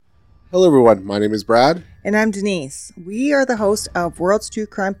Hello everyone, my name is Brad. And I'm Denise. We are the hosts of World's True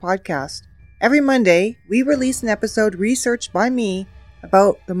Crime Podcast. Every Monday, we release an episode researched by me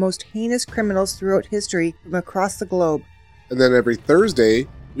about the most heinous criminals throughout history from across the globe. And then every Thursday,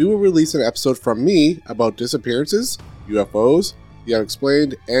 we will release an episode from me about disappearances, UFOs, the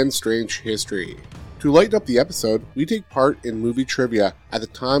unexplained, and strange history. To lighten up the episode, we take part in movie trivia at the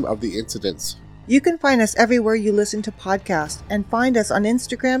time of the incidents. You can find us everywhere you listen to podcasts and find us on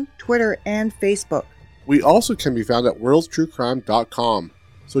Instagram, Twitter, and Facebook. We also can be found at worldstruecrime.com.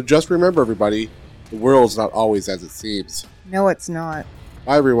 So just remember everybody, the world's not always as it seems. No, it's not.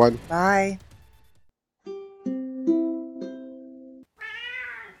 Bye everyone. Bye.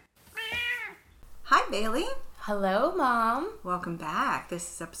 Hi, Bailey. Hello, Mom. Welcome back. This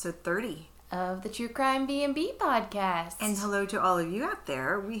is episode 30 of the True Crime B&B podcast. And hello to all of you out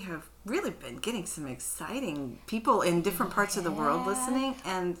there. We have really been getting some exciting people in different parts of the world listening,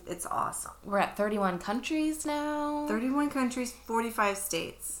 and it's awesome. We're at 31 countries now. 31 countries, 45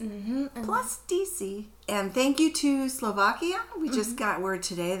 states, plus DC. And thank you to Slovakia. We just got word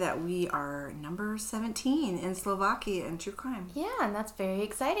today that we are number 17 in Slovakia in True Crime. Yeah, and that's very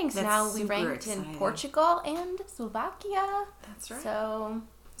exciting. So now we ranked in Portugal and Slovakia. That's right.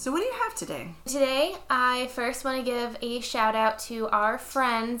 So what do you have today? Today, I first want to give a shout out to our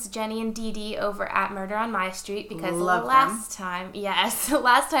friends, Jenny and Dee Dee, over at Murder on My Street, because last time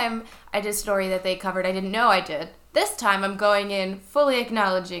I did a story that they covered, I didn't know I did. This time I'm going in fully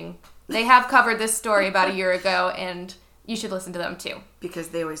acknowledging they have covered this story about a year ago, and you should listen to them too. Because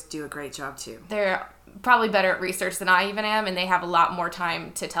they always do a great job too. They're probably better at research than I even am, and they have a lot more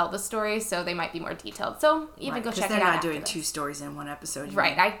time to tell the story, so they might be more detailed. So even go check it out. They're not doing two stories in one episode.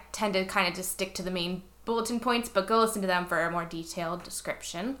 Right. I tend to kind of just stick to the main bulletin points, but go listen to them for a more detailed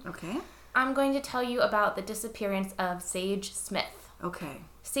description. Okay. I'm going to tell you about the disappearance of Sage Smith. Okay.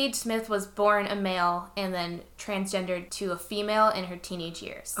 Sage Smith was born a male and then transgendered to a female in her teenage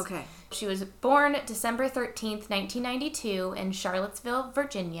years. Okay. She was born December 13th, 1992 in Charlottesville,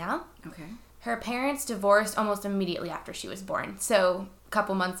 Virginia. Okay. Her parents divorced almost immediately after she was born. So, a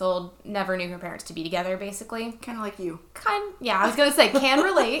couple months old, never knew her parents to be together, basically. Kind of like you. Yeah, I was going to say, can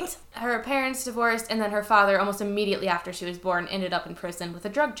relate. Her parents divorced, and then her father, almost immediately after she was born, ended up in prison with a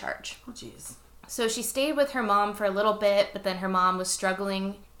drug charge. Oh, jeez. So she stayed with her mom for a little bit, but then her mom was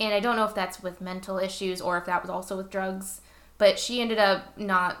struggling. And I don't know if that's with mental issues or if that was also with drugs. But she ended up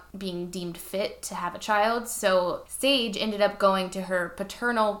not being deemed fit to have a child. So Sage ended up going to her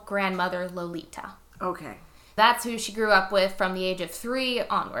paternal grandmother, Lolita. Okay. That's who she grew up with from the age of 3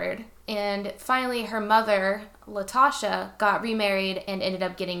 onward. And finally, her mother, Latasha, got remarried and ended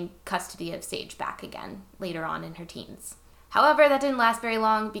up getting custody of Sage back again later on in her teens. However, that didn't last very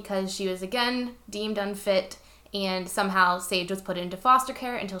long because she was again deemed unfit, and somehow Sage was put into foster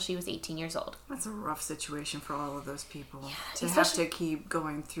care until she was 18 years old. That's a rough situation for all of those people. Yeah, to have to keep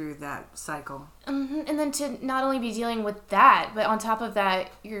going through that cycle. Mm-hmm. And then to not only be dealing with that, but on top of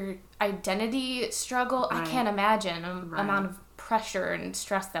that, your identity struggle. Right. I can't imagine the amount of pressure and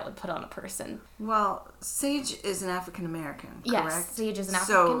stress that would put on a person. Well, Sage is an African American, correct? Yes, Sage is an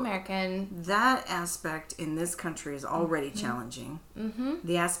African American. That aspect in this country is already challenging. Mm-hmm.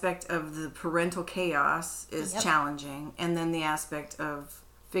 The aspect of the parental chaos is challenging, and then the aspect of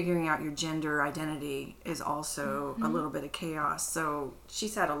figuring out your gender identity is also a little bit of chaos. So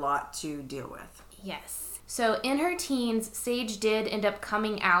she's had a lot to deal with. Yes. So in her teens, Sage did end up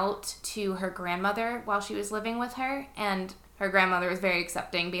coming out to her grandmother while she was living with her, and her grandmother was very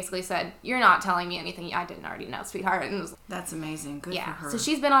accepting, basically said, "You're not telling me anything I didn't already know, sweetheart." And that's amazing. Good for her. So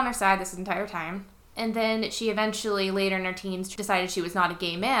she's been on her side this entire time. And then she eventually, later in her teens, decided she was not a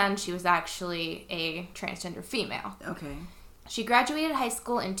gay man. She was actually a transgender female. Okay. She graduated high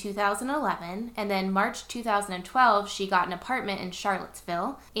school in 2011, and then March 2012, she got an apartment in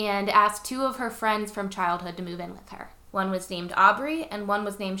Charlottesville and asked 2 of her friends from childhood to move in with her. One was named Aubrey, and one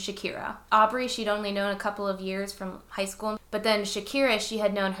was named Shakira. Aubrey, she'd only known a couple of years from high school. But then Shakira, she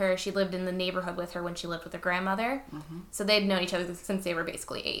had known her. She lived in the neighborhood with her when she lived with her grandmother. Mm-hmm. So they'd known each other since they were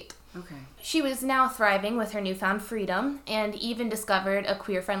basically 8. Okay. She was now thriving with her newfound freedom and even discovered a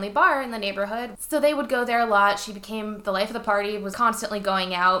queer-friendly bar in the neighborhood. So they would go there a lot. She became the life of the party, was constantly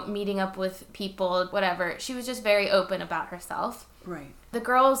going out, meeting up with people, whatever. She was just very open about herself. Right. The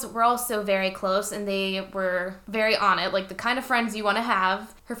girls were also very close, and they were very on it, like the kind of friends you want to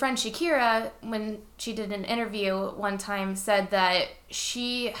have. Her friend Shakira, when she did an interview one time, said that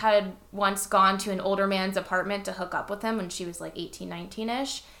she had once gone to an older man's apartment to hook up with him when she was like 18,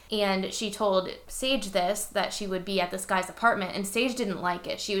 19-ish. And she told Sage that she would be at this guy's apartment, and Sage didn't like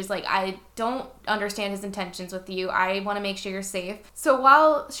it. She was like, I don't understand his intentions with you. I want to make sure you're safe. So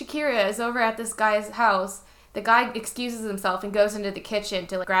while Shakira is over at this guy's house, the guy excuses himself and goes into the kitchen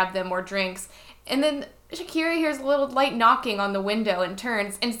to grab them more drinks. And then Shakira hears a little light knocking on the window and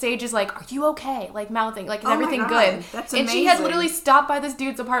turns, and Sage is like, are you okay? Mouthing, is everything good? That's and amazing. she had literally stopped by this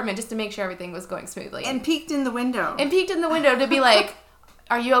dude's apartment just to make sure everything was going smoothly. And peeked in the window. To be like,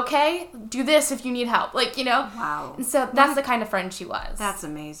 are you okay? Do this if you need help. Wow. And so that's the kind of friend she was. That's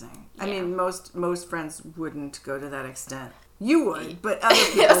amazing. Yeah. I mean, most friends wouldn't go to that extent. You would, but other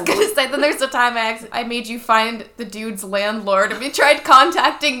people I was going to say, then there's the time I made you find the dude's landlord, and we tried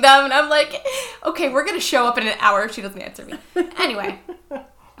contacting them, and I'm like, okay, we're going to show up in an hour if she doesn't answer me. Anyway.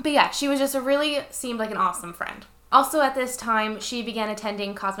 But yeah, she was just seemed like an awesome friend. Also at this time, she began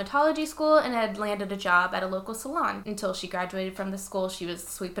attending cosmetology school and had landed a job at a local salon. Until she graduated from the school, she was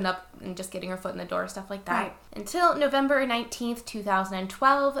sweeping up and just getting her foot in the door, stuff like that. Right. Until November 19th,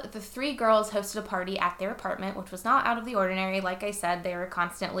 2012, the three girls hosted a party at their apartment, which was not out of the ordinary. Like I said, they were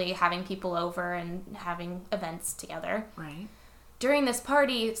constantly having people over and having events together. Right. During this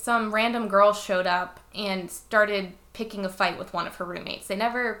party, some random girl showed up and started picking a fight with one of her roommates. They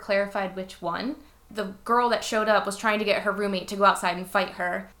never clarified which one. The girl that showed up was trying to get her roommate to go outside and fight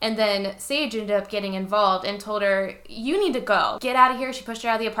her. And then Sage ended up getting involved and told her, you need to go. Get out of here. She pushed her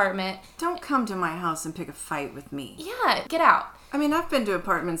out of the apartment. Don't come to my house and pick a fight with me. Yeah, get out. I mean, I've been to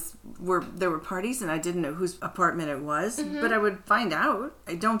apartments where there were parties and I didn't know whose apartment it was, but I would find out.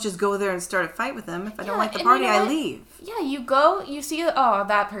 I don't just go there and start a fight with them. If I don't like the party, I leave. Yeah, you go, you see, oh,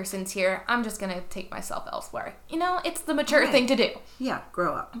 that person's here. I'm just going to take myself elsewhere. It's the mature thing to do. Yeah,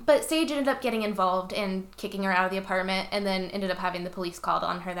 grow up. But Sage ended up getting involved and kicking her out of the apartment, and then ended up having the police called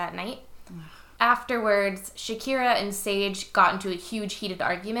on her that night. Afterwards, Shakira and Sage got into a huge heated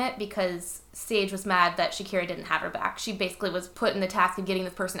argument because Sage was mad that Shakira didn't have her back. She basically was put in the task of getting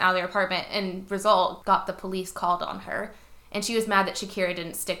this person out of their apartment, and result got the police called on her. And she was mad that Shakira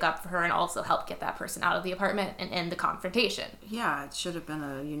didn't stick up for her and also help get that person out of the apartment and end the confrontation. Yeah, it should have been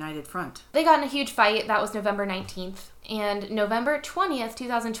a united front. They got in a huge fight. That was November 19th. And November 20th,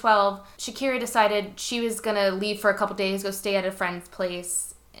 2012, Shakira decided she was going to leave for a couple days, go stay at a friend's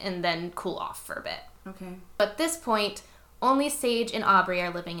place, and then cool off for a bit. Okay. But at this point, only Sage and Aubrey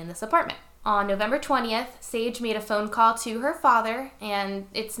are living in this apartment. On November 20th, Sage made a phone call to her father, and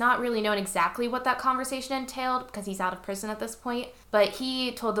it's not really known exactly what that conversation entailed because he's out of prison at this point, but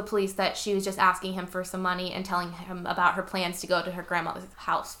he told the police that she was just asking him for some money and telling him about her plans to go to her grandmother's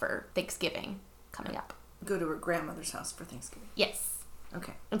house for Thanksgiving coming up. Go to her grandmother's house for Thanksgiving. Yes.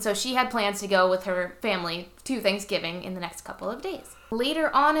 Okay. And so she had plans to go with her family to Thanksgiving in the next couple of days.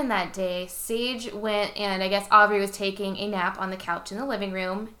 Later on in that day, Sage went, and I guess Aubrey was taking a nap on the couch in the living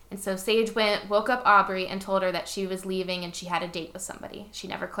room. And so Sage went, woke up Aubrey, and told her that she was leaving and she had a date with somebody. She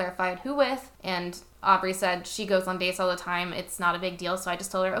never clarified who with, and Aubrey said she goes on dates all the time. It's not a big deal. So I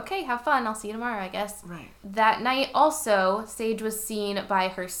just told her, okay, have fun. I'll see you tomorrow, I guess. Right. That night also, Sage was seen by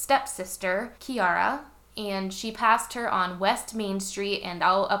her stepsister, Kiara, and she passed her on West Main Street, and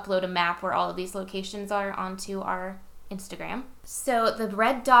I'll upload a map where all of these locations are onto our Instagram. So the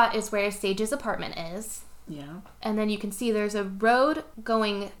red dot is where Sage's apartment is. Yeah. And then you can see there's a road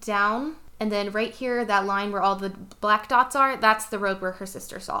going down, and then right here, that line where all the black dots are, that's the road where her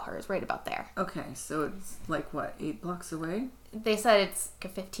sister saw her, is right about there. Okay, so it's like, what, 8 blocks away? They said it's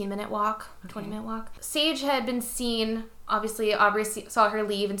like a 15-minute walk, 20-minute walk. Sage had been seen, obviously Aubrey saw her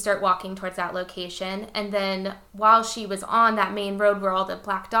leave and start walking towards that location. And then while she was on that main road where all the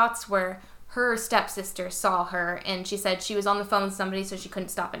black dots were, her stepsister saw her, and she said she was on the phone with somebody, so she couldn't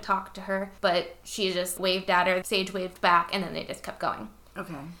stop and talk to her. But she just waved at her. Sage waved back, and then they just kept going.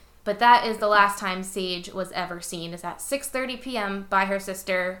 Okay. But that is the last time Sage was ever seen, is at 6:30 p.m. by her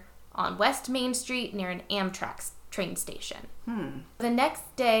sister on West Main Street near an Amtrak train station. The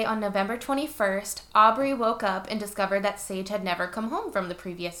next day, on November 21st, Aubrey woke up and discovered that Sage had never come home from the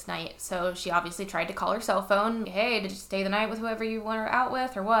previous night. So she obviously tried to call her cell phone. Hey, did you stay the night with whoever you were out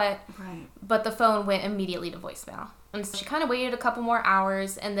with or what? Right. But the phone went immediately to voicemail. And so she kind of waited a couple more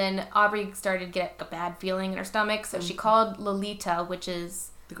hours, and then Aubrey started to get a bad feeling in her stomach. So she called Lolita, which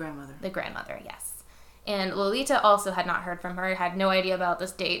is The grandmother. the grandmother, yes. And Lolita also had not heard from her, had no idea about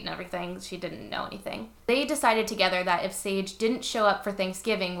this date and everything. She didn't know anything. They decided together that if Sage didn't show up for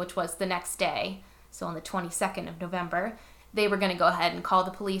Thanksgiving, which was the next day, so on the 22nd of November, they were going to go ahead and call the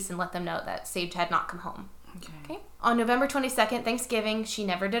police and let them know that Sage had not come home. Okay. On November 22nd, Thanksgiving, she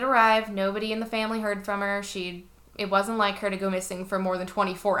never did arrive. Nobody in the family heard from her. It It wasn't like her to go missing for more than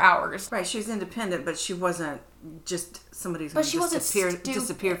 24 hours. Right, she was independent, but she wasn't just somebody who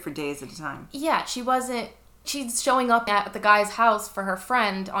disappeared for days at a time. Yeah, she wasn't... She's showing up at the guy's house for her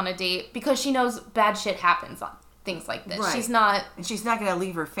friend on a date because she knows bad shit happens on things like this. Right. She's not... And she's not going to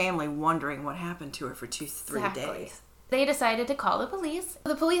leave her family wondering what happened to her for 2-3 days. They decided to call the police.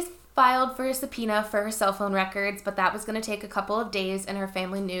 The police filed for a subpoena for her cell phone records, but that was going to take a couple of days, and her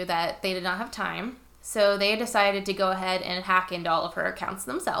family knew that they did not have time. So they decided to go ahead and hack into all of her accounts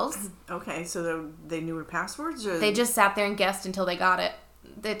themselves. Okay, so they knew her passwords? Or... They just sat there and guessed until they got it.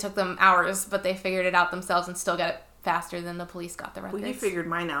 It took them hours, but they figured it out themselves and still got it faster than the police got the records. Well, you figured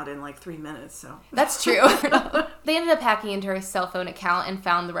mine out in like 3 minutes, so... That's true. They ended up hacking into her cell phone account and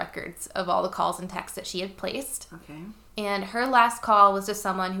found the records of all the calls and texts that she had placed. Okay. And her last call was to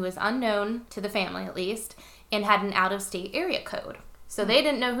someone who was unknown, to the family at least, and had an out-of-state area code. So they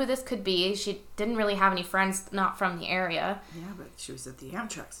didn't know who this could be. She didn't really have any friends not from the area. Yeah, but she was at the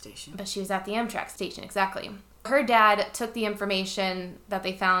Amtrak station. But she was at the Amtrak station, exactly. Her dad took the information that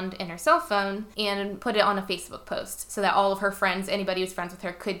they found in her cell phone and put it on a Facebook post so that all of her friends, anybody who's friends with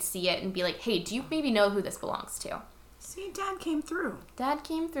her, could see it and be like, hey, do you maybe know who this belongs to? See, Dad came through. Dad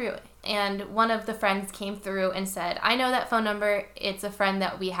came through. And one of the friends came through and said, I know that phone number. It's a friend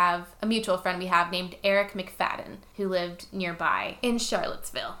that we have, a mutual friend we have named Eric McFadden, who lived nearby in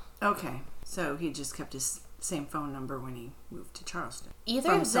Charlottesville. Okay. So he just kept his same phone number when he moved to Charleston.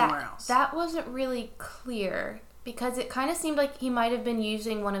 Either somewhere else. That wasn't really clear because it kind of seemed like he might have been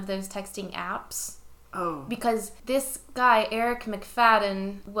using one of those texting apps. Oh. Because this guy, Eric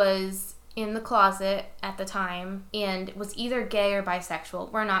McFadden, was in the closet at the time and was either gay or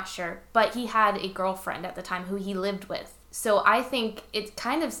bisexual. We're not sure. But he had a girlfriend at the time who he lived with. So I think it's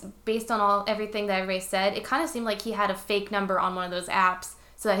kind of, based on everything that everybody said, it kind of seemed like he had a fake number on one of those apps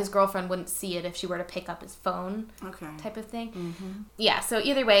so that his girlfriend wouldn't see it if she were to pick up his phone. Okay. Type of thing. Mm-hmm. Yeah, so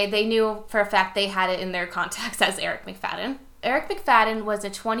either way, they knew for a fact they had it in their contacts as Eric McFadden. Eric McFadden was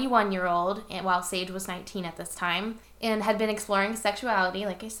a 21-year-old, while Sage was 19 at this time, and had been exploring sexuality,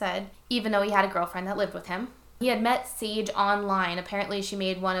 like I said, even though he had a girlfriend that lived with him. He had met Sage online. Apparently, she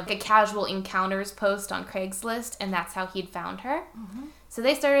made one of a casual encounters post on Craigslist, and that's how he'd found her. Mm-hmm. So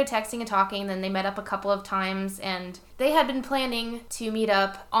they started texting and talking, then they met up a couple of times, and they had been planning to meet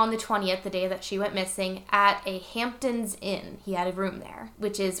up on the 20th, the day that she went missing, at a Hamptons Inn. He had a room there,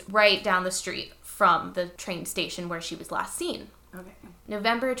 which is right down the street from the train station where she was last seen. Okay.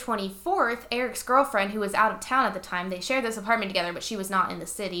 November 24th, Eric's girlfriend, who was out of town at the time, they shared this apartment together, but she was not in the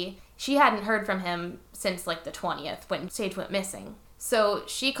city. She hadn't heard from him since like the 20th when Sage went missing. So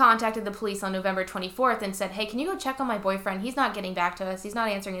she contacted the police on November 24th and said, hey, can you go check on my boyfriend? He's not getting back to us. He's not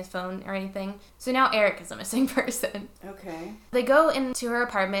answering his phone or anything. So now Eric is a missing person. Okay. They go into her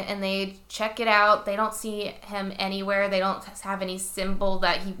apartment and they check it out. They don't see him anywhere. They don't have any symbol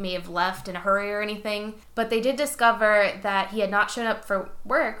that he may have left in a hurry or anything. But they did discover that he had not shown up for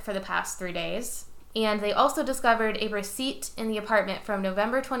work for the past 3 days. And they also discovered a receipt in the apartment from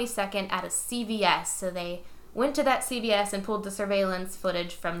November 22nd at a CVS. So they went to that CVS and pulled the surveillance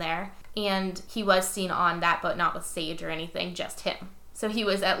footage from there. And he was seen on that, but not with Sage or anything, just him. So he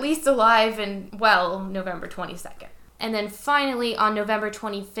was at least alive and well November 22nd. And then finally, on November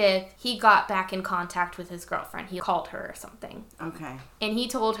 25th, he got back in contact with his girlfriend. He called her or something. Okay. And he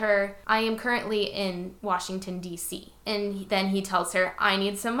told her, I am currently in Washington, D.C. And then he tells her, I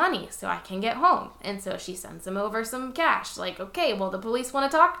need some money so I can get home. And so she sends him over some cash. Like, okay, well, the police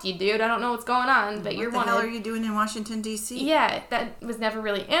want to talk to you, dude. I don't know what's going on, but you're wanted. What the hell are you doing in Washington, D.C.? Yeah, that was never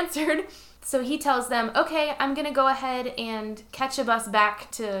really answered. So he tells them, okay, I'm going to go ahead and catch a bus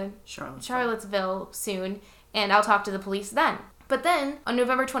back to Charlottesville soon. And I'll talk to the police then. But then, on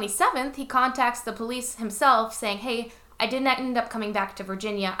November 27th, he contacts the police himself saying, hey, I didn't end up coming back to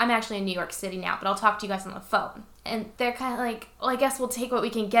Virginia. I'm actually in New York City now, but I'll talk to you guys on the phone. And they're kind of like, well, I guess we'll take what we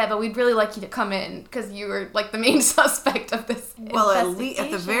can get, but we'd really like you to come in because you were like the main suspect of this investigation.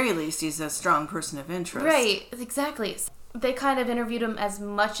 At the very least, he's a strong person of interest. Right, exactly. They kind of interviewed him as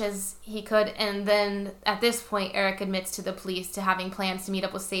much as he could, and then at this point, Eric admits to the police to having plans to meet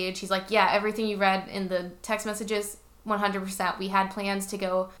up with Sage. He's like, yeah, everything you read in the text messages, 100%. We had plans to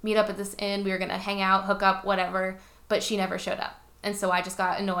go meet up at this inn. We were going to hang out, hook up, whatever, but she never showed up. And so I just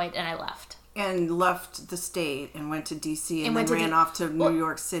got annoyed and I left. And left the state and went to D.C. and then ran off to New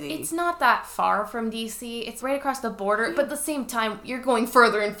York City. It's not that far from D.C. It's right across the border, but at the same time, you're going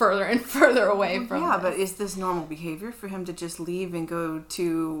further and further and further away from but is this normal behavior for him to just leave and go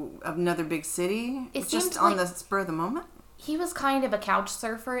to another big city? Just on the spur of the moment? He was kind of a couch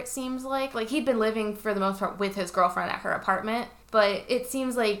surfer, it seems like. Like, he'd been living, for the most part, with his girlfriend at her apartment. But it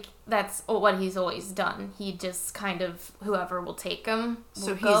seems like that's what he's always done. He just kind of, whoever will take him will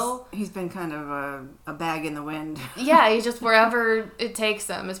so go. He's been kind of a bag in the wind. Yeah, he's just wherever it takes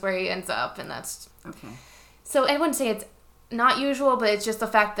him is where he ends up, and that's... Okay. So I wouldn't say it's not usual, but it's just the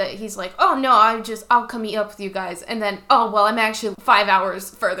fact that he's like, oh no, I'll come meet up with you guys, and then, oh well, I'm actually 5 hours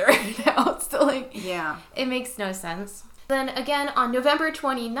further now. So like, yeah, it makes no sense. Then again, on November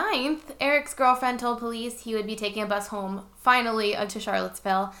 29th, Eric's girlfriend told police he would be taking a bus home, finally, to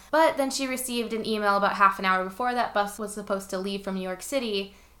Charlottesville, but then she received an email about half an hour before that bus was supposed to leave from New York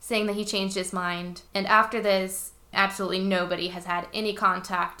City, saying that he changed his mind, and after this, absolutely nobody has had any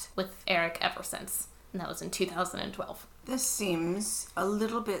contact with Eric ever since. And that was in 2012. This seems a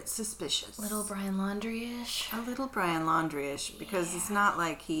little bit suspicious. Little Brian Laundrie-ish. A little Brian Laundrie-ish, because it's not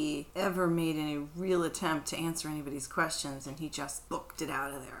like he ever made any real attempt to answer anybody's questions, and he just booked it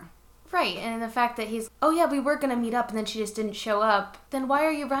out of there. Right, and the fact that he's, oh yeah, we were going to meet up, and then she just didn't show up, then why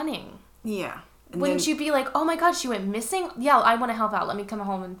are you running? Yeah. Wouldn't you be like, oh my god, she went missing? Yeah, I want to help out. Let me come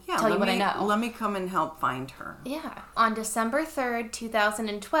home and tell you what I know. Let me come and help find her. Yeah. On December 3rd,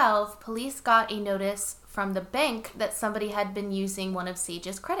 2012, police got a notice from the bank that somebody had been using one of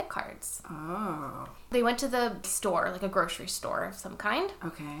Sage's credit cards. Oh. They went to the store, like a grocery store of some kind.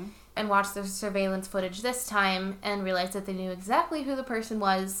 Okay. And watched the surveillance footage this time and realized that they knew exactly who the person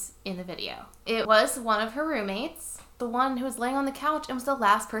was in the video. It was one of her roommates, the one who was laying on the couch and was the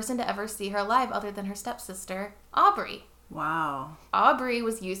last person to ever see her alive other than her stepsister, Aubrey. Wow. Aubrey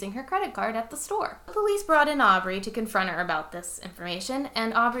was using her credit card at the store. The police brought in Aubrey to confront her about this information,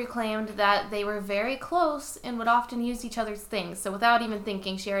 and Aubrey claimed that they were very close and would often use each other's things. So without even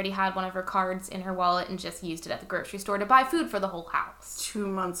thinking, she already had one of her cards in her wallet and just used it at the grocery store to buy food for the whole house. 2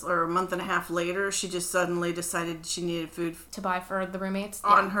 months or a month and a half later, she just suddenly decided she needed food to buy for the roommates?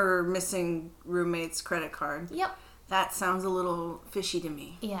 On her missing roommate's credit card. Yep. That sounds a little fishy to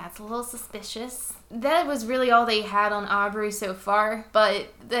me. Yeah, it's a little suspicious. That was really all they had on Aubrey so far,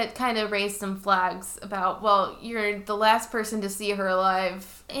 but that kind of raised some flags about, well, you're the last person to see her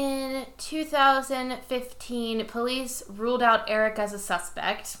alive. In 2015, police ruled out Eric as a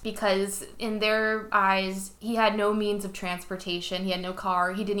suspect because in their eyes, he had no means of transportation. He had no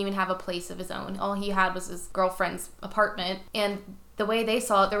car. He didn't even have a place of his own. All he had was his girlfriend's apartment, and the way they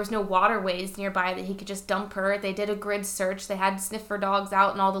saw it, there was no waterways nearby that he could just dump her. They did a grid search. They had sniffer dogs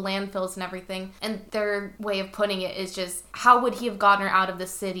out in all the landfills and everything. And their way of putting it is just, how would he have gotten her out of the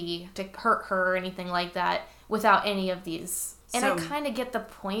city to hurt her or anything like that without any of these? And I kind of get the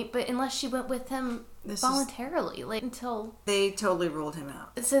point, but unless she went with him voluntarily, until... They totally ruled him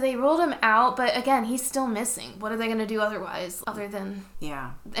out. So they ruled him out, but again, he's still missing. What are they going to do otherwise, other than...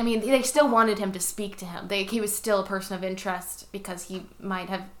 Yeah. I mean, they still wanted him to speak to him. He was still a person of interest because he might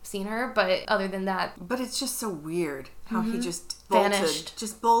have seen her, but other than that... But it's just so weird how he just vanished.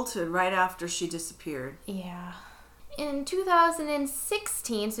 Just bolted right after she disappeared. Yeah. In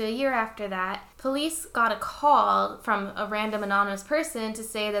 2016, so a year after that, police got a call from a random anonymous person to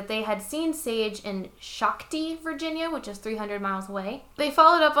say that they had seen Sage in Shakti, Virginia, which is 300 miles away. They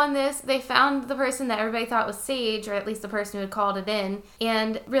followed up on this. They found the person that everybody thought was Sage, or at least the person who had called it in,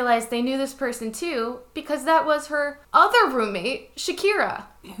 and realized they knew this person too because that was her other roommate, Shakira.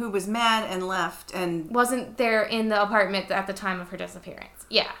 Who was mad and left and... wasn't there in the apartment at the time of her disappearance.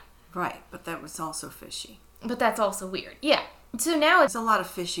 Yeah. Right, but that was also fishy. But that's also weird. Yeah. So now there's a lot of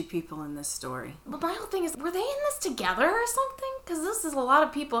fishy people in this story. But my whole thing is, were they in this together or something? Because this is a lot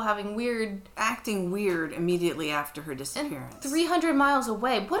of people having acting weird immediately after her disappearance. And 300 miles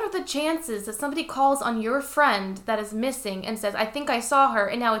away. What are the chances that somebody calls on your friend that is missing and says, I think I saw her,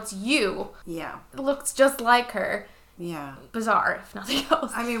 and now it's you? Yeah. It looks just like her. Yeah. Bizarre, if nothing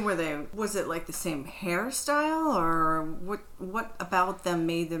else. I mean, was it like the same hairstyle, or what about them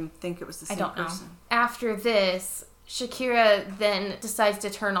made them think it was the same person? I don't know. After this, Shakira then decides to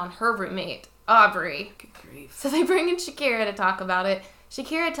turn on her roommate, Aubrey. Good grief. So they bring in Shakira to talk about it.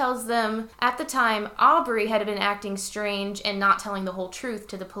 Shakira tells them, at the time, Aubrey had been acting strange and not telling the whole truth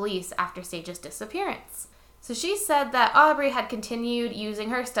to the police after Sage's disappearance. So she said that Aubrey had continued using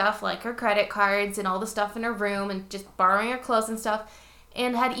her stuff, like her credit cards and all the stuff in her room, and just borrowing her clothes and stuff,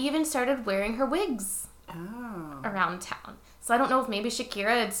 and had even started wearing her wigs around town. So I don't know if maybe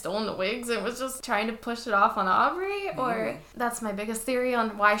Shakira had stolen the wigs and was just trying to push it off on Aubrey, or that's my biggest theory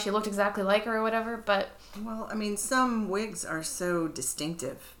on why she looked exactly like her or whatever, but... Well, I mean, some wigs are so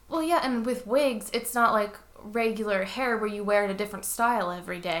distinctive. Well, yeah, and with wigs, it's not like regular hair where you wear it a different style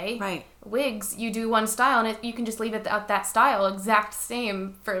every day. Right. Wigs, you do one style and you can just leave it at that style, exact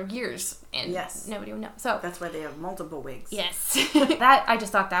same for years, and nobody would know. So that's why they have multiple wigs. Yes. I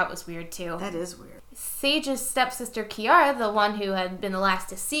just thought that was weird too. That is weird. Sage's stepsister Kiara, the one who had been the last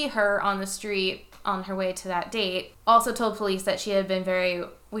to see her on the street on her way to that date, also told police that she had been very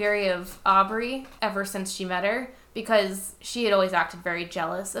weary of Aubrey ever since she met her, because she had always acted very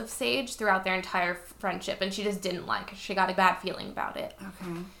jealous of Sage throughout their entire friendship, and she just didn't like her. She got a bad feeling about it.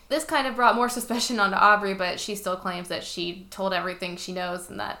 Okay. This kind of brought more suspicion onto Aubrey, but she still claims that she told everything she knows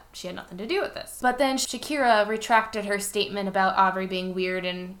and that she had nothing to do with this. But then Shakira retracted her statement about Aubrey being weird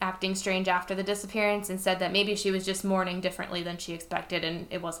and acting strange after the disappearance and said that maybe she was just mourning differently than she expected and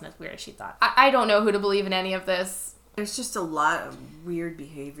it wasn't as weird as she thought. I don't know who to believe in any of this. There's just a lot of weird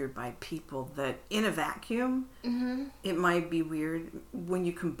behavior by people that, in a vacuum, it might be weird. When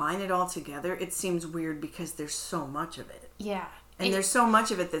you combine it all together, it seems weird because there's so much of it. Yeah. And there's so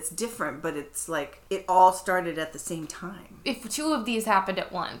much of it that's different, but it's like it all started at the same time. If two of these happened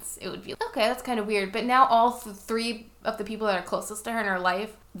at once, it would be, okay, that's kind of weird. But now all three of the people that are closest to her in her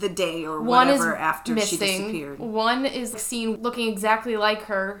life, the day or whatever after she disappeared. One is seen looking exactly like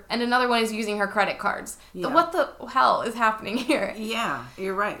her, and another one is using her credit cards. Yeah. What the hell is happening here? Yeah,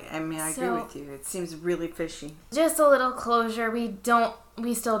 you're right. I mean, I agree with you. It seems really fishy. Just a little closure. We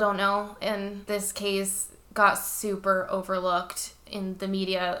still don't know. And this case got super overlooked in the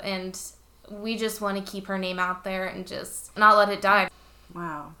media, and we just want to keep her name out there and just not let it die.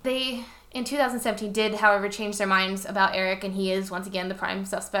 Wow. They, in 2017, did, however, change their minds about Eric, and he is, once again, the prime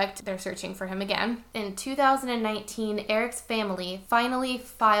suspect. They're searching for him again. In 2019, Eric's family finally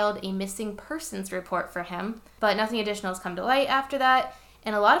filed a missing persons report for him, but nothing additional has come to light after that.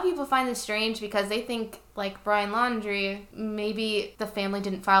 And a lot of people find this strange because they think, like Brian Laundrie, maybe the family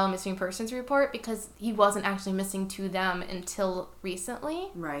didn't file a missing persons report because he wasn't actually missing to them until recently.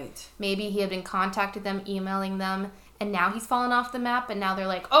 Right. Maybe he had been contacting them, emailing them, and now he's fallen off the map, and now they're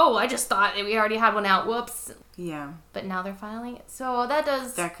like, oh, I just thought we already had one out, whoops. Yeah. But now they're filing it. So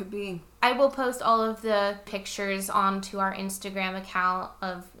that could be. I will post all of the pictures onto our Instagram account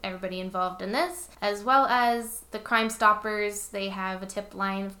of everybody involved in this, as well as the Crime Stoppers. They have a tip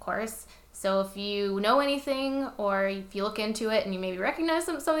line, of course. So if you know anything, or if you look into it and you maybe recognize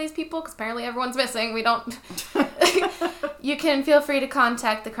some of these people, because apparently everyone's missing, we don't... You can feel free to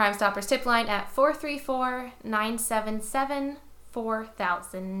contact the Crime Stoppers tip line at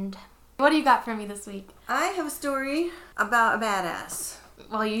 434-977-4000. What do you got for me this week? I have a story about a badass.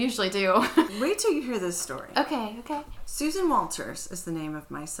 Well, you usually do. Wait till you hear this story. Okay. Susan Walters is the name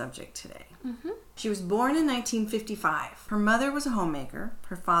of my subject today. Mm-hmm. She was born in 1955. Her mother was a homemaker.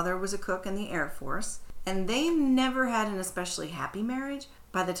 Her father was a cook in the Air Force. And they never had an especially happy marriage.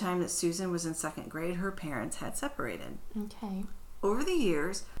 By the time that Susan was in second grade, her parents had separated. Okay. Over the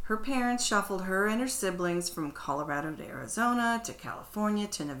years, her parents shuffled her and her siblings from Colorado to Arizona to California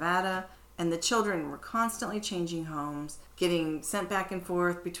to Nevada, and the children were constantly changing homes, getting sent back and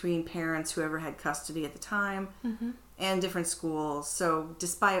forth between parents, whoever had custody at the time, and different schools. So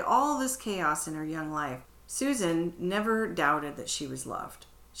despite all this chaos in her young life, Susan never doubted that she was loved.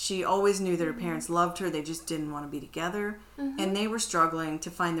 She always knew that her parents loved her, they just didn't want to be together, and they were struggling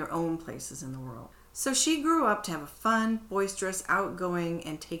to find their own places in the world. So she grew up to have a fun, boisterous, outgoing,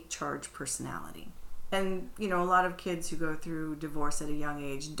 and take-charge personality. And, a lot of kids who go through divorce at a young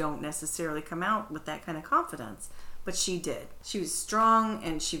age don't necessarily come out with that kind of confidence. But she did. She was strong,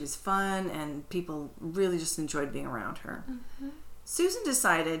 and she was fun, and people really just enjoyed being around her. Susan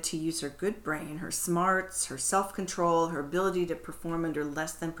decided to use her good brain, her smarts, her self-control, her ability to perform under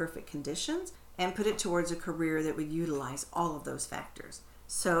less than perfect conditions, and put it towards a career that would utilize all of those factors.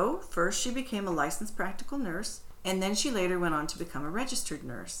 So, first she became a licensed practical nurse, and then she later went on to become a registered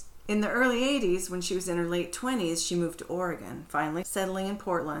nurse. In the early 80s, when she was in her late 20s, she moved to Oregon, finally settling in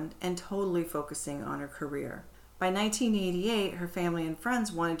Portland and totally focusing on her career. By 1988, her family and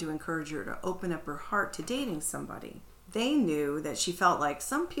friends wanted to encourage her to open up her heart to dating somebody. They knew that she felt like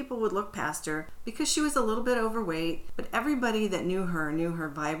some people would look past her because she was a little bit overweight, but everybody that knew her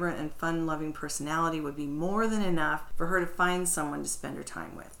vibrant and fun-loving personality would be more than enough for her to find someone to spend her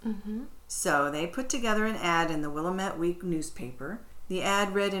time with. So they put together an ad in the Willamette Week newspaper. The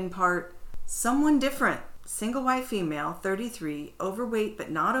ad read in part, "Someone different, single white female, 33, overweight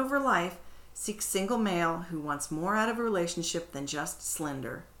but not over life, seeks single male who wants more out of a relationship than just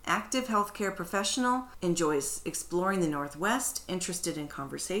slender. Active healthcare professional, enjoys exploring the Northwest, interested in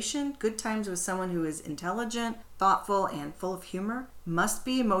conversation, good times with someone who is intelligent, thoughtful, and full of humor. Must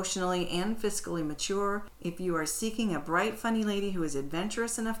be emotionally and fiscally mature. If you are seeking a bright, funny lady who is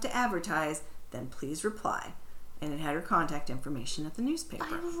adventurous enough to advertise, then please reply." And it had her contact information at the newspaper.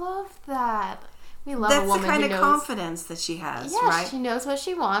 I love that. We love That's a woman the kind who of knows. confidence that she has, right? She knows what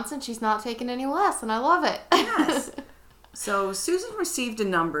she wants, and she's not taking any less, and I love it. Yes. So Susan received a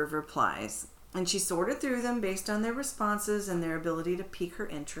number of replies, And she sorted through them based on their responses and their ability to pique her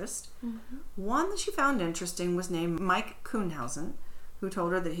interest. One that she found interesting was named Mike Kuhnhausen, who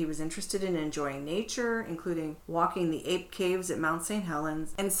told her that he was interested in enjoying nature, including walking the ape caves at Mount St.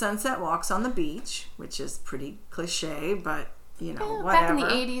 Helens and sunset walks on the beach, which is pretty cliche, but, whatever. Back in the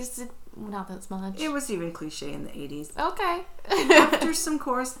 80s, not that much. It was even cliche in the 80s. Okay. After some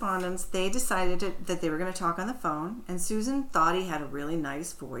correspondence, they decided that they were going to talk on the phone, and Susan thought he had a really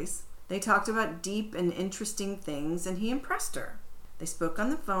nice voice. They talked about deep and interesting things, and he impressed her. They spoke on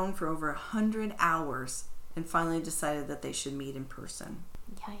the phone for over 100 hours and finally decided that they should meet in person.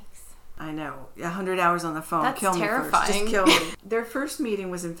 Yikes. I know. 100 hours on the phone. That's kill terrifying. Me first. Just kill me. Their first meeting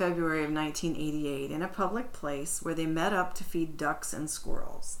was in February of 1988 in a public place where they met up to feed ducks and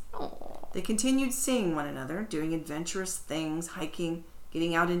squirrels. Aww. They continued seeing one another, doing adventurous things, hiking,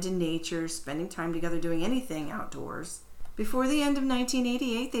 getting out into nature, spending time together doing anything outdoors. Before the end of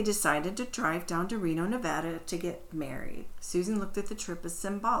 1988, they decided to drive down to Reno, Nevada to get married. Susan looked at the trip as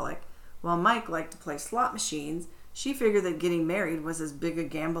symbolic. While Mike liked to play slot machines, she figured that getting married was as big a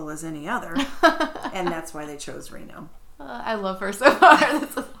gamble as any other, and that's why they chose Reno. I love her so far.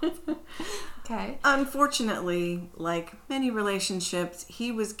 Okay. Unfortunately, like many relationships,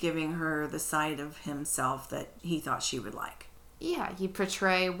 he was giving her the side of himself that he thought she would like. Yeah, you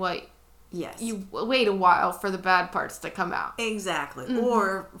portray what... Yes. You wait a while for the bad parts to come out. Exactly. Mm-hmm.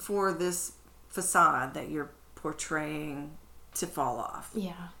 Or for this facade that you're portraying to fall off.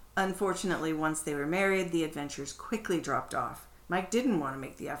 Yeah. Unfortunately, once they were married, the adventures quickly dropped off. Mike didn't want to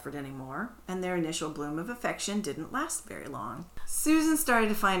make the effort anymore, and their initial bloom of affection didn't last very long. Susan started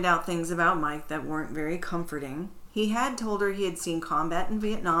to find out things about Mike that weren't very comforting. He had told her he had seen combat in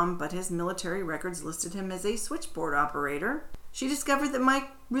Vietnam, but his military records listed him as a switchboard operator. She discovered that Mike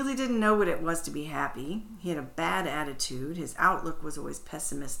really didn't know what it was to be happy. He had a bad attitude. His outlook was always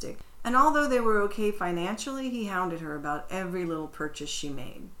pessimistic. And although they were okay financially, he hounded her about every little purchase she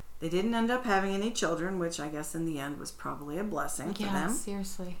made. They didn't end up having any children, which I guess in the end was probably a blessing for them. Yeah,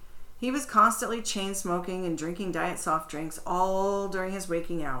 seriously. He was constantly chain smoking and drinking diet soft drinks all during his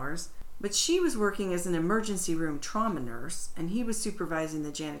waking hours. But she was working as an emergency room trauma nurse, and he was supervising the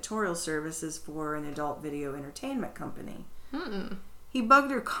janitorial services for an adult video entertainment company. He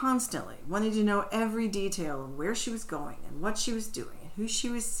bugged her constantly, wanting to know every detail of where she was going and what she was doing and who she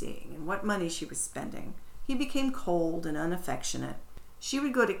was seeing and what money she was spending. He became cold and unaffectionate. She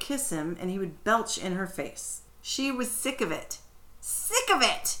would go to kiss him and he would belch in her face. She was sick of it. Sick of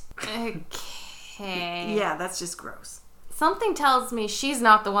it! Okay. Yeah, that's just gross. Something tells me she's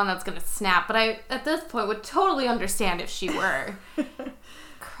not the one that's going to snap, but I, at this point, would totally understand if she were.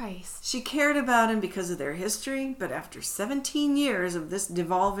 Christ. She cared about him because of their history, but after 17 years of this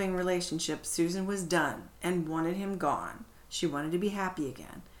devolving relationship, Susan was done and wanted him gone. She wanted to be happy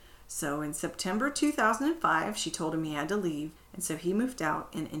again. So in September 2005, she told him he had to leave, and so he moved out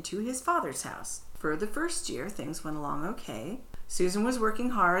and into his father's house. For the first year, things went along okay. Susan was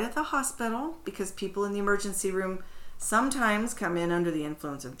working hard at the hospital because people in the emergency room sometimes come in under the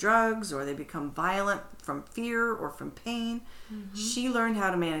influence of drugs, or they become violent from fear or from pain. She learned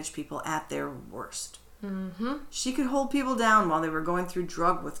how to manage people at their worst. She could hold people down while they were going through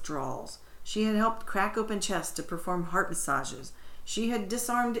drug withdrawals. She had helped crack open chests to perform heart massages. She had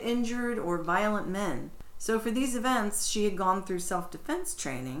disarmed injured or violent men. So for these events, she had gone through self-defense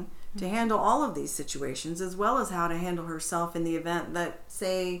training to handle all of these situations, as well as how to handle herself in the event that,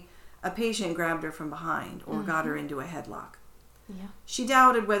 say, a patient grabbed her from behind or got her into a headlock. Yeah. She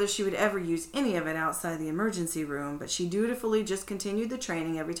doubted whether she would ever use any of it outside the emergency room, but she dutifully just continued the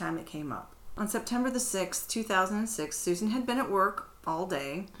training every time it came up. On September the 6th, 2006, Susan had been at work all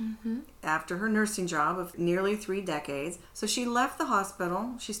day after her nursing job of nearly 3 decades. So she left the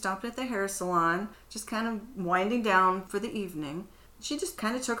hospital. She stopped at the hair salon, just kind of winding down for the evening. She just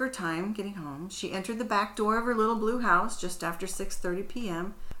kind of took her time getting home. She entered the back door of her little blue house just after 6:30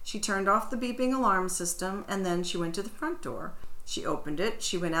 p.m. She turned off the beeping alarm system, and then she went to the front door. She opened it,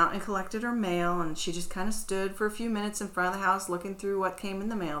 she went out and collected her mail, and she just kind of stood for a few minutes in front of the house looking through what came in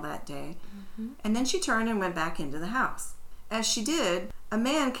the mail that day. And then she turned and went back into the house. As she did, a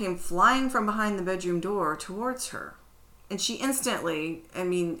man came flying from behind the bedroom door towards her. And she instantly, I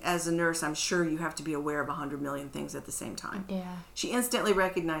mean, as a nurse, I'm sure you have to be aware of 100 million things at the same time. Yeah. She instantly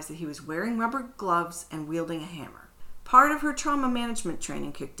recognized that he was wearing rubber gloves and wielding a hammer. Part of her trauma management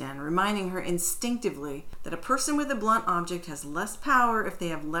training kicked in, reminding her instinctively that a person with a blunt object has less power if they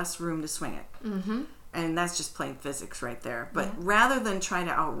have less room to swing it. And that's just plain physics right there. But rather than try to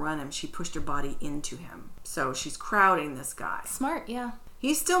outrun him, she pushed her body into him. So she's crowding this guy. Smart, yeah.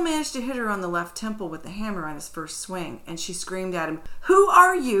 He still managed to hit her on the left temple with the hammer on his first swing, and she screamed at him, "Who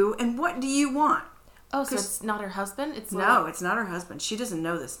are you and what do you want?" Oh, so it's not her husband? No, it's not her husband. She doesn't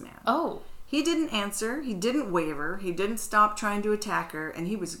know this man. Oh. He didn't answer. He didn't waver. He didn't stop trying to attack her, and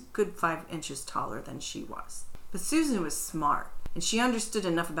he was a good 5 inches taller than she was. But Susan was smart, and she understood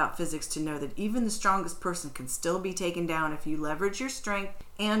enough about physics to know that even the strongest person can still be taken down if you leverage your strength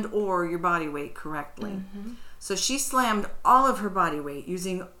and or your body weight correctly. Mm-hmm. So she slammed all of her body weight,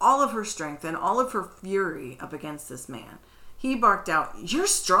 using all of her strength and all of her fury up against this man. He barked out, "You're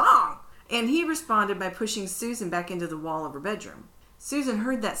strong!" And he responded by pushing Susan back into the wall of her bedroom. Susan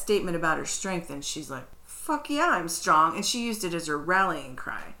heard that statement about her strength, and she's like, "Fuck yeah, I'm strong," and she used it as her rallying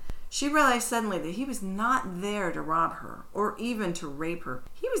cry. She realized suddenly that he was not there to rob her or even to rape her.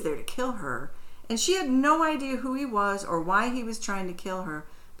 He was there to kill her, and she had no idea who he was or why he was trying to kill her,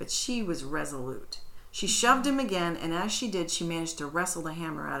 but she was resolute. She shoved him again, and as she did, she managed to wrestle the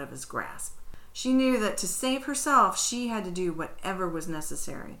hammer out of his grasp. She knew that to save herself, she had to do whatever was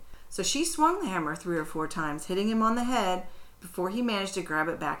necessary. So she swung the hammer 3 or 4 times, hitting him on the head, before he managed to grab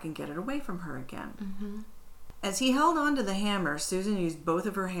it back and get it away from her again. Mm-hmm. As he held onto the hammer, Susan used both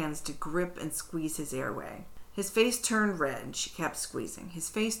of her hands to grip and squeeze his airway. His face turned red, and she kept squeezing. His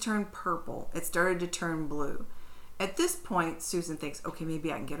face turned purple. It started to turn blue. At this point, Susan thinks, okay,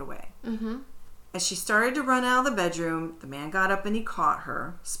 maybe I can get away. Mm-hmm. As she started to run out of the bedroom, the man got up and he caught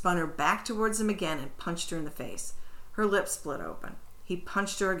her, spun her back towards him again, and punched her in the face. Her lips split open. He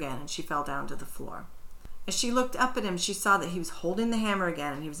punched her again, and she fell down to the floor. As she looked up at him, she saw that he was holding the hammer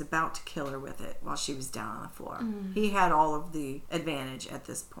again, and he was about to kill her with it while she was down on the floor. Mm. He had all of the advantage at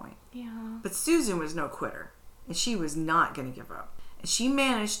this point. Yeah. But Susan was no quitter, and she was not going to give up. And she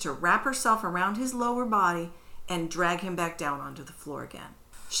managed to wrap herself around his lower body and drag him back down onto the floor again.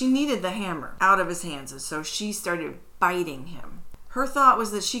 She needed the hammer out of his hands, and so she started biting him. Her thought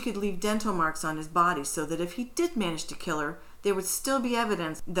was that she could leave dental marks on his body so that if he did manage to kill her, there would still be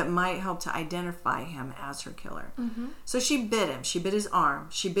evidence that might help to identify him as her killer. Mm-hmm. So she bit him. She bit his arm.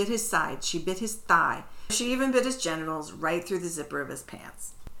 She bit his side. She bit his thigh. She even bit his genitals right through the zipper of his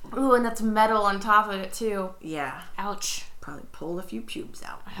pants. Ooh, and that's metal on top of it, too. Yeah. Ouch. Probably pulled a few pubes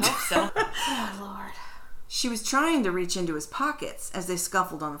out. I hope so. Oh, Lord. She was trying to reach into his pockets as they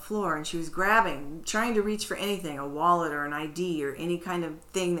scuffled on the floor, and she was grabbing, trying to reach for anything, a wallet or an ID or any kind of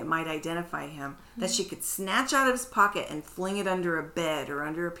thing that might identify him, that she could snatch out of his pocket and fling it under a bed or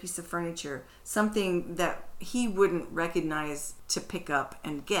under a piece of furniture, something that he wouldn't recognize to pick up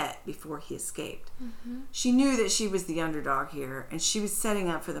and get before he escaped. Mm-hmm. She knew that she was the underdog here, and she was setting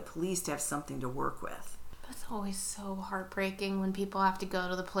up for the police to have something to work with. It's always so heartbreaking when people have to go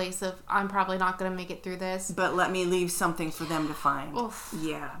to the place of, I'm probably not going to make it through this, but let me leave something for them to find. Oof.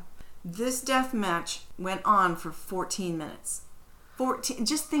 Yeah. This death match went on for 14 minutes.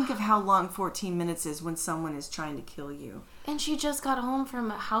 Just think of how long 14 minutes is when someone is trying to kill you. And she just got home from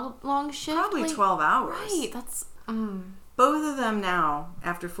how long shift? Probably 12 hours. Right, that's... Both of them now,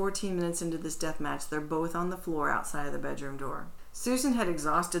 after 14 minutes into this death match, they're both on the floor outside of the bedroom door. Susan had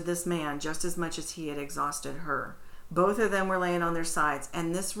exhausted this man just as much as he had exhausted her. Both of them were laying on their sides,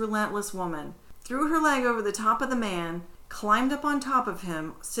 and this relentless woman threw her leg over the top of the man, climbed up on top of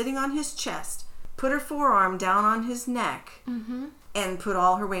him, sitting on his chest, put her forearm down on his neck, and put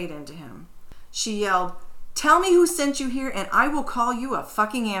all her weight into him. She yelled, "Tell me who sent you here, and I will call you a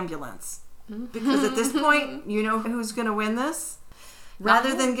fucking ambulance." Because at this point, you know who's going to win this?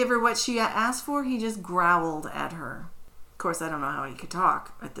 Rather than give her what she asked for, he just growled at her. Of course, I don't know how he could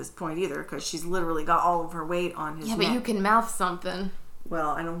talk at this point either, because she's literally got all of her weight on his neck. Yeah, but you can mouth something.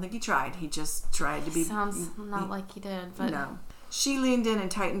 Well, I don't think he tried. He just tried to be... Sounds not like he did, but... No. She leaned in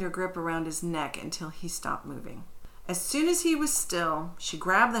and tightened her grip around his neck until he stopped moving. As soon as he was still, she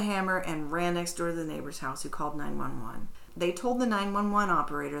grabbed the hammer and ran next door to the neighbor's house, who called 911. They told the 911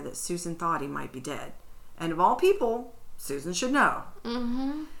 operator that Susan thought he might be dead. And of all people, Susan should know.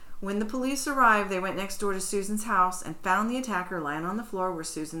 Mm-hmm. When the police arrived, they went next door to Susan's house and found the attacker lying on the floor where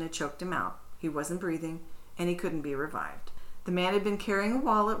Susan had choked him out. He wasn't breathing, and he couldn't be revived. The man had been carrying a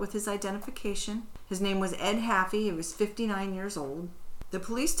wallet with his identification. His name was Ed Haffey. He was 59 years old. The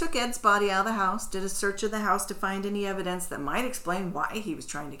police took Ed's body out of the house, did a search of the house to find any evidence that might explain why he was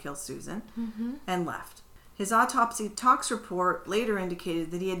trying to kill Susan, and left. His autopsy tox report later indicated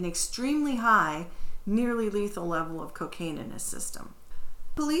that he had an extremely high, nearly lethal level of cocaine in his system.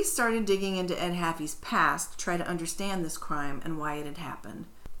 Police started digging into Ed Haffey's past to try to understand this crime and why it had happened.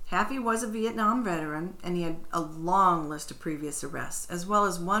 Haffey was a Vietnam veteran, and he had a long list of previous arrests, as well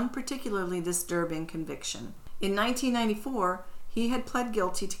as one particularly disturbing conviction. In 1994, he had pled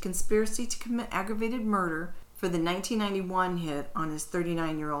guilty to conspiracy to commit aggravated murder, for the 1991 hit on his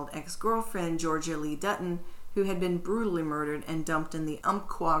 39-year-old ex-girlfriend, Georgia Lee Dutton, who had been brutally murdered and dumped in the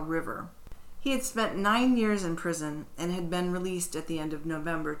Umpqua River. He had spent 9 years in prison and had been released at the end of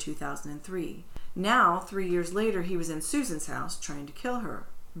November 2003. Now, 3 years later, he was in Susan's house trying to kill her.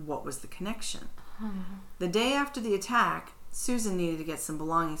 What was the connection? The day after the attack, Susan needed to get some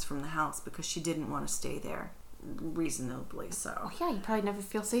belongings from the house because she didn't want to stay there. Reasonably so. Oh, yeah, you probably never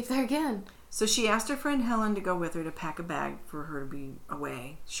feel safe there again. So she asked her friend Helen to go with her to pack a bag for her to be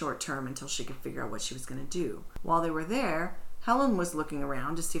away short term until she could figure out what she was going to do. While they were there, Helen was looking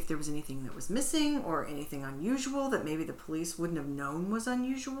around to see if there was anything that was missing or anything unusual that maybe the police wouldn't have known was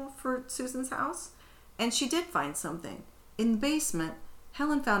unusual for Susan's house. And she did find something. In the basement,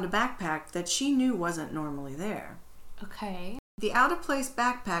 Helen found a backpack that she knew wasn't normally there. Okay. The out-of-place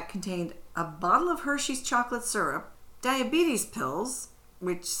backpack contained a bottle of Hershey's chocolate syrup, diabetes pills,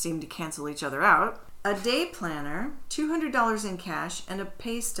 which seemed to cancel each other out, a day planner, $200 in cash, and a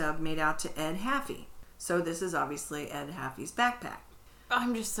pay stub made out to Ed Haffey. So this is obviously Ed Haffey's backpack.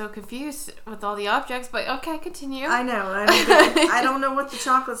 I'm just so confused with all the objects, but okay, continue. I know. I don't know what the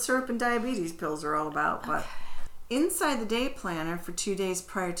chocolate syrup and diabetes pills are all about, but inside the day planner for 2 days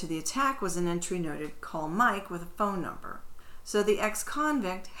prior to the attack was an entry noted, "Call Mike," with a phone number. So the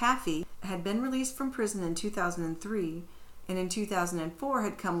ex-convict, Haffey, had been released from prison in 2003, and in 2004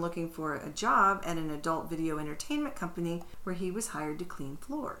 had come looking for a job at an adult video entertainment company where he was hired to clean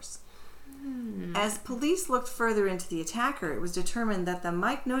floors. As police looked further into the attacker, it was determined that the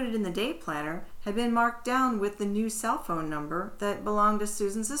Mike noted in the day planner had been marked down with the new cell phone number that belonged to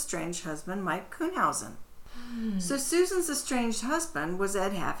Susan's estranged husband, Mike Kuhnhausen. So Susan's estranged husband was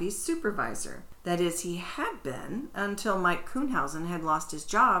Ed Haffey's supervisor. That is, he had been until Mike Kuhnhausen had lost his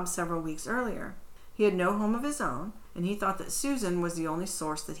job several weeks earlier. He had no home of his own, and he thought that Susan was the only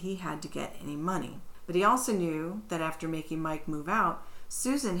source that he had to get any money. But he also knew that after making Mike move out,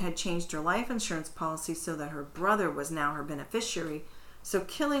 Susan had changed her life insurance policy so that her brother was now her beneficiary, so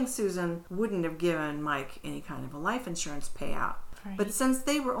killing Susan wouldn't have given Mike any kind of a life insurance payout. Right. But since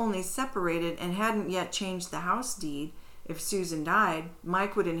they were only separated and hadn't yet changed the house deed, if Susan died,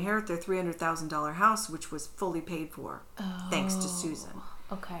 Mike would inherit their $300,000 house, which was fully paid for, thanks to Susan.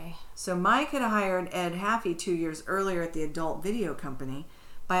 Okay. So Mike had hired Ed Haffey 2 years earlier at the adult video company.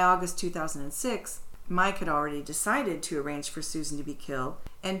 By August 2006, Mike had already decided to arrange for Susan to be killed,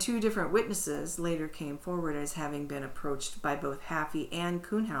 and 2 different witnesses later came forward as having been approached by both Haffey and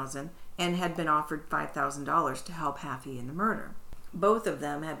Kuhnhausen and had been offered $5,000 to help Haffey in the murder. Both of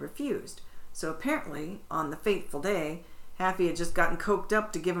them had refused. So apparently, on the fateful day, Haffey had just gotten coked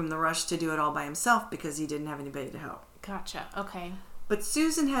up to give him the rush to do it all by himself because he didn't have anybody to help. Gotcha. Okay. But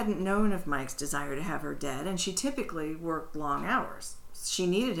Susan hadn't known of Mike's desire to have her dead, and she typically worked long hours. She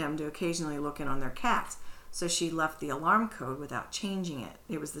needed him to occasionally look in on their cats, so she left the alarm code without changing it.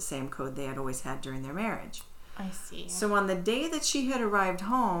 It was the same code they had always had during their marriage. I see. So on the day that she had arrived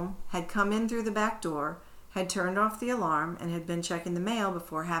home, had come in through the back door, had turned off the alarm, and had been checking the mail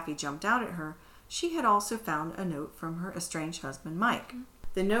before Haffey jumped out at her, she had also found a note from her estranged husband, Mike.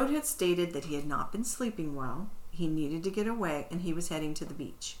 The note had stated that he had not been sleeping well, he needed to get away, and he was heading to the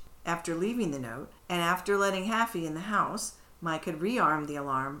beach. After leaving the note, and after letting Haffey in the house, Mike had rearmed the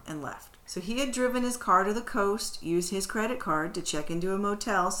alarm and left. So he had driven his car to the coast, used his credit card to check into a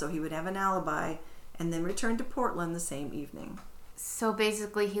motel so he would have an alibi, and then returned to Portland the same evening. So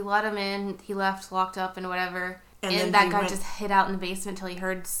basically, he let him in, he left, locked up, and whatever. And And that guy just hid out in the basement until he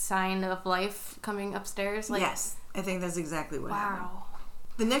heard sign of life coming upstairs? Yes, I think that's exactly what happened. Wow.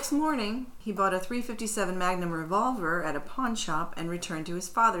 The next morning, he bought a .357 Magnum revolver at a pawn shop and returned to his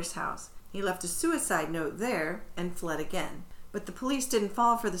father's house. He left a suicide note there and fled again. But the police didn't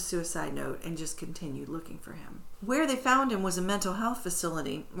fall for the suicide note and just continued looking for him. Where they found him was a mental health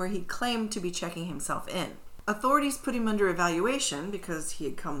facility where he claimed to be checking himself in. Authorities put him under evaluation because he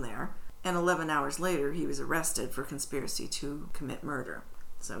had come there, and 11 hours later he was arrested for conspiracy to commit murder.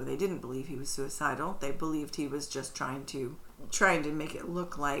 So they didn't believe he was suicidal. They believed he was just trying to make it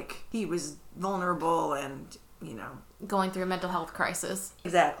look like he was vulnerable and, Going through a mental health crisis.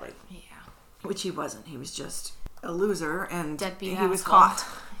 Exactly. Yeah. Which he wasn't. He was just a loser and Deadbeat he was asshole. caught.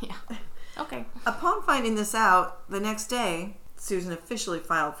 Yeah. Okay. Upon finding this out, the next day, Susan officially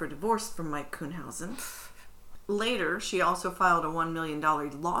filed for divorce from Mike Kuhnhausen. Later, she also filed a $1 million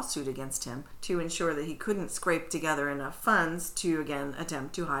lawsuit against him to ensure that he couldn't scrape together enough funds to again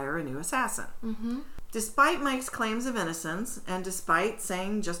attempt to hire a new assassin. Mm-hmm. Despite Mike's claims of innocence, and despite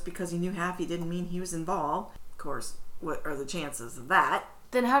saying just because he knew Haffey didn't mean he was involved, of course, what are the chances of that?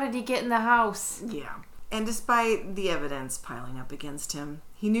 Then how did he get in the house? Yeah. And despite the evidence piling up against him,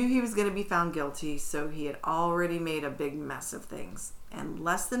 he knew he was going to be found guilty, so he had already made a big mess of things. And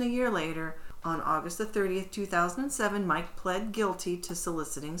less than a year later, on August the 30th, 2007, Mike pled guilty to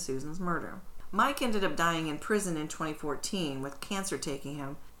soliciting Susan's murder. Mike ended up dying in prison in 2014, with cancer taking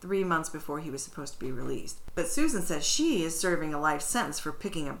him 3 months before he was supposed to be released. But Susan says she is serving a life sentence for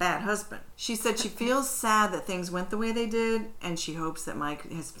picking a bad husband. She said she feels sad that things went the way they did, and she hopes that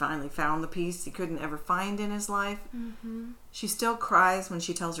Mike has finally found the peace he couldn't ever find in his life. Mm-hmm. She still cries when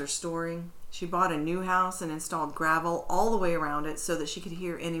she tells her story. She bought a new house and installed gravel all the way around it so that she could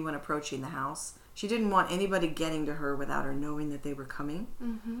hear anyone approaching the house. She didn't want anybody getting to her without her knowing that they were coming.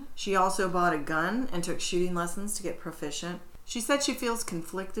 Mm-hmm. She also bought a gun and took shooting lessons to get proficient. She said she feels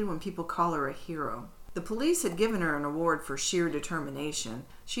conflicted when people call her a hero. The police had given her an award for sheer determination.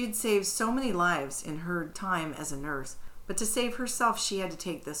 She had saved so many lives in her time as a nurse, but to save herself, she had to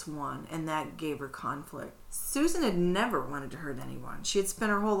take this one, and that gave her conflict. Susan had never wanted to hurt anyone. She had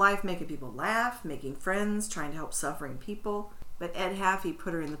spent her whole life making people laugh, making friends, trying to help suffering people. But Ed Haffey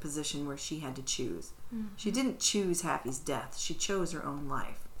put her in the position where she had to choose. Mm-hmm. She didn't choose Haffey's death. She chose her own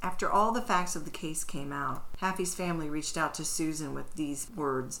life. After all the facts of the case came out, Haffey's family reached out to Susan with these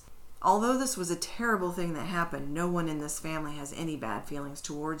words. Although this was a terrible thing that happened, no one in this family has any bad feelings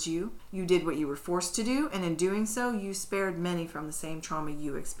towards you. You did what you were forced to do, and in doing so, you spared many from the same trauma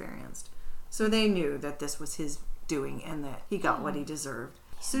you experienced. So they knew that this was his doing and that he got what he deserved.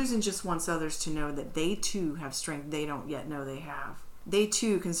 Susan just wants others to know that they too have strength they don't yet know they have. They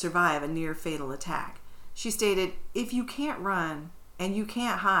too can survive a near-fatal attack. She stated, "If you can't run and you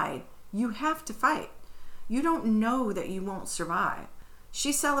can't hide, you have to fight. You don't know that you won't survive."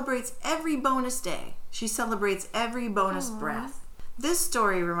 She celebrates every bonus day. She celebrates every bonus breath. This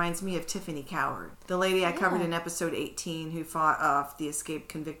story reminds me of Tiffany Coward, the lady I covered in episode 18 who fought off the escaped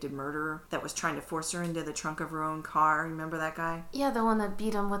convicted murderer that was trying to force her into the trunk of her own car. Remember that guy? Yeah, the one that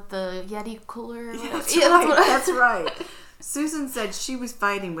beat him with the Yeti cooler. That's right. Susan said she was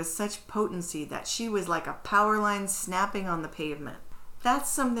fighting with such potency that she was like a power line snapping on the pavement. That's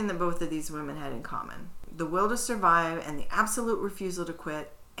something that both of these women had in common. The will to survive and the absolute refusal to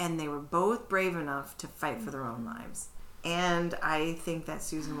quit, and they were both brave enough to fight for their own lives. And I think that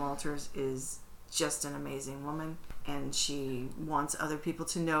Susan Walters is just an amazing woman, and she wants other people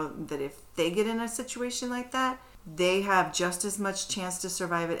to know that if they get in a situation like that, they have just as much chance to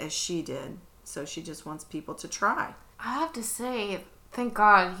survive it as she did. So she just wants people to try. I have to say, thank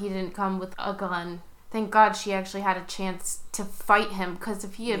God he didn't come with a gun. Thank God she actually had a chance to fight him, because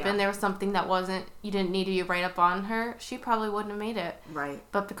if he had been there with something that you didn't need to be right up on her, she probably wouldn't have made it. Right.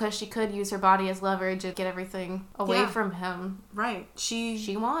 But because she could use her body as leverage and get everything away from him. Right.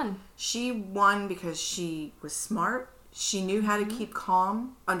 She won. She won because she was smart. She knew how to keep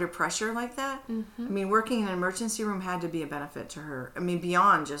calm under pressure like that. Mm-hmm. I mean, working in an emergency room had to be a benefit to her. I mean,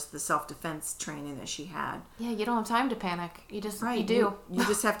 beyond just the self-defense training that she had. Yeah, you don't have time to panic. You just, you do. You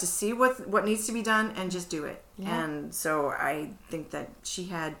just have to see what needs to be done and just do it. Yeah. And so I think that she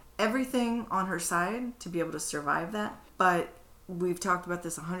had everything on her side to be able to survive that. But we've talked about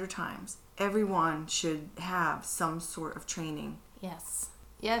this 100 times. Everyone should have some sort of training. Yes.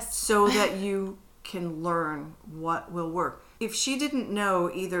 Yes. So that you can learn what will work. If she didn't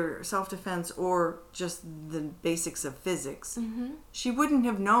know either self-defense or just the basics of physics, she wouldn't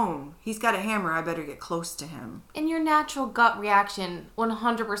have known, he's got a hammer, I better get close to him. And your natural gut reaction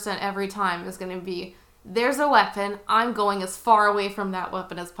 100% every time is going to be, there's a weapon, I'm going as far away from that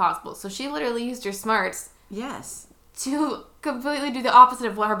weapon as possible. So she literally used her smarts. Yes. To completely do the opposite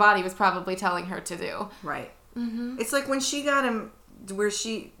of what her body was probably telling her to do. Right. Mm-hmm. It's like when she got him where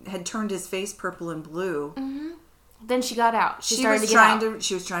she had turned his face purple and blue. Mm-hmm. Then she got out. She was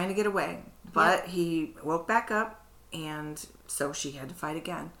trying to get away, but he woke back up, and so she had to fight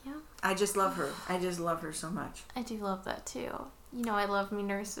again. Yeah. I just love her. I just love her so much. I do love that too. You know, I love me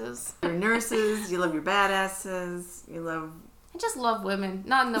nurses. Your nurses. You love your badasses. You love. I just love women.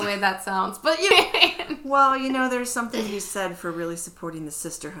 Not in the way that sounds, but you know. Well, you know, there's something to be said for really supporting the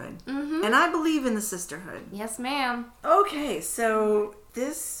sisterhood. Mm-hmm. And I believe in the sisterhood. Yes, ma'am. Okay, so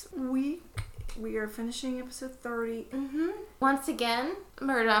this week we are finishing episode 30. Mm-hmm. Once again,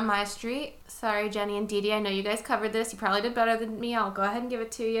 Murder on My Street. Sorry, Jenny and Dee Dee. I know you guys covered this. You probably did better than me. I'll go ahead and give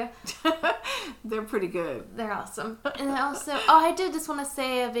it to you. They're pretty good. They're awesome. And also, I did just want to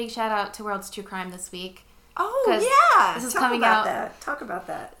say a big shout out to World's True Crime this week. Oh, yeah. This is coming out. Talk about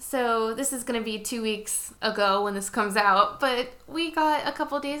that. So this is going to be 2 weeks ago when this comes out, but we got a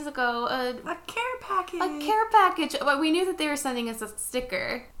couple days ago a care package. A care package. But we knew that they were sending us a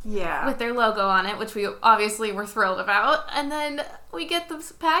sticker. Yeah. With their logo on it, which we obviously were thrilled about. And then we get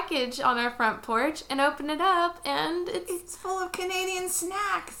this package on our front porch and open it up, and it's full of Canadian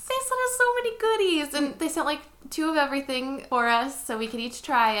snacks. They sent us so many goodies, and they sent like 2 of everything for us so we could each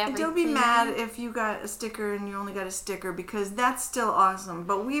try everything. And don't be mad if you got a sticker and you only got a sticker, because that's still awesome.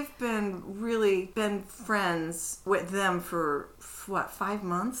 But we've been friends with them for what, 5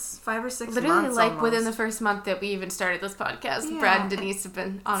 months? 5 or 6 Literally, months like almost. within the first month that we even started this podcast, Yeah. Brad and Denise have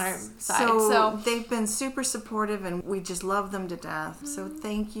been on our side. So they've been super supportive, and we just love them to death. So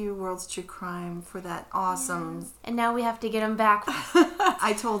thank you, World's True Crime, for that awesome. Yes. And now we have to get them back.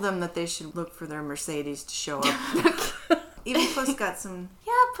 I told them that they should look for their Mercedes to show up. Even Puss got some.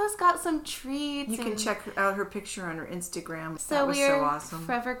 Yeah, Puss got some treats. You can check out her picture on her Instagram. So that was we're so awesome.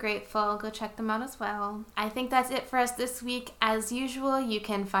 Forever grateful. Go check them out as well. I think that's it for us this week. As usual, you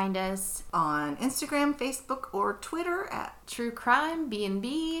can find us on Instagram, Facebook, or Twitter at True Crime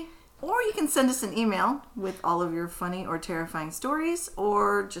B&B. Or you can send us an email with all of your funny or terrifying stories,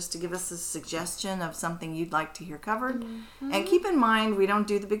 or just to give us a suggestion of something you'd like to hear covered. Mm-hmm. And keep in mind, we don't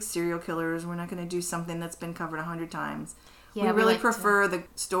do the big serial killers. We're not going to do something that's been covered 100 times. Yeah, we really prefer the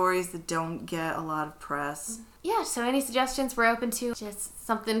stories that don't get a lot of press. Yeah, so any suggestions we're open to. Just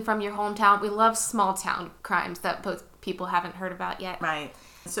something from your hometown. We love small town crimes that both people haven't heard about yet. Right.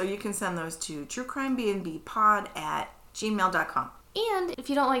 So you can send those to truecrimebnbpod@gmail.com. And if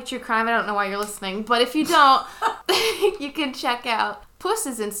you don't like true crime, I don't know why you're listening, but if you don't, you can check out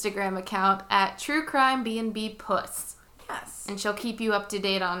Puss's Instagram account at truecrimebnbpuss. Yes. And she'll keep you up to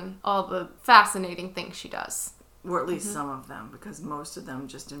date on all the fascinating things she does. Or at least some of them, because most of them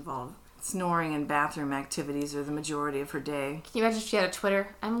just involve snoring and bathroom activities are the majority of her day. Can you imagine if she had a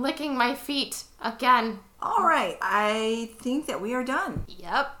Twitter? I'm licking my feet again. All right. I think that we are done.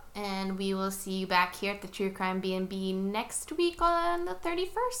 Yep. And we will see you back here at the True Crime B&B next week on the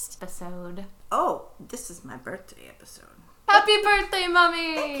 31st episode. Oh, this is my birthday episode. Happy birthday,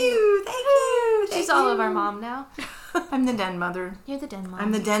 Mommy! Thank you. She's all of our mom now. I'm the den mother. You're the den mom.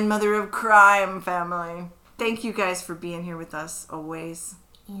 I'm the den mother of crime family. Thank you guys for being here with us always.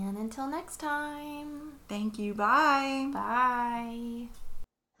 And until next time. Thank you. Bye. Bye.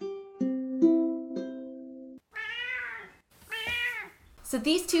 So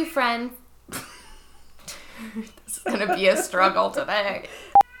these 2 friends... This is going to be a struggle today.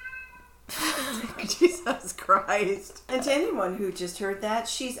 Jesus Christ. And to anyone who just heard that,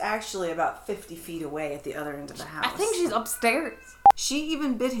 she's actually about 50 feet away at the other end of the house. I think she's upstairs. She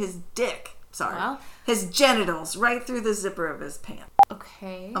even bit his dick. Sorry. Well, his genitals right through the zipper of his pants.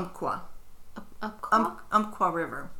 Okay. Umpqua. Umpqua River.